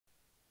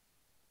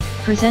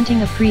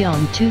Presenting a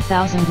pre-owned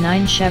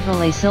 2009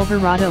 Chevrolet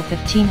Silverado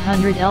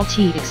 1500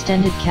 LT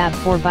Extended Cab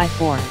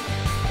 4x4.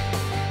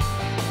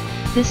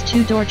 This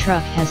two-door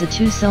truck has a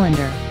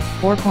two-cylinder,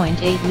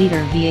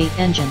 4.8-liter V8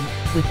 engine,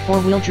 with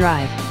four-wheel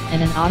drive,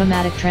 and an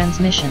automatic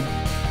transmission.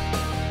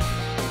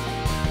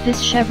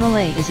 This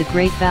Chevrolet is a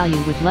great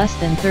value with less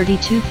than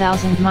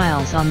 32,000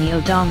 miles on the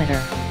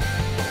odometer.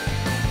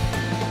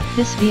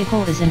 This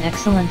vehicle is in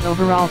excellent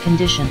overall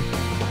condition.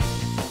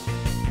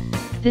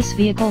 This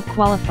vehicle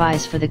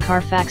qualifies for the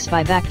Carfax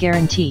buyback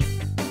guarantee.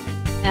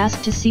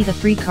 Ask to see the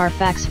free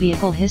Carfax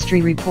Vehicle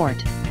History Report.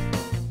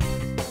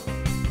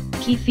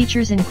 Key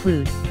features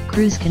include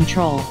cruise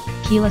control,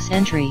 keyless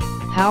entry,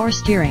 power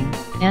steering,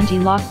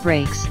 anti-lock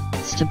brakes,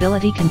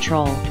 stability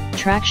control,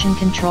 traction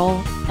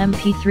control,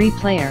 MP3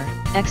 player,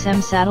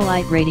 XM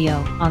satellite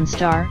radio,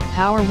 OnStar,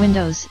 power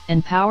windows,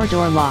 and power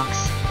door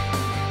locks.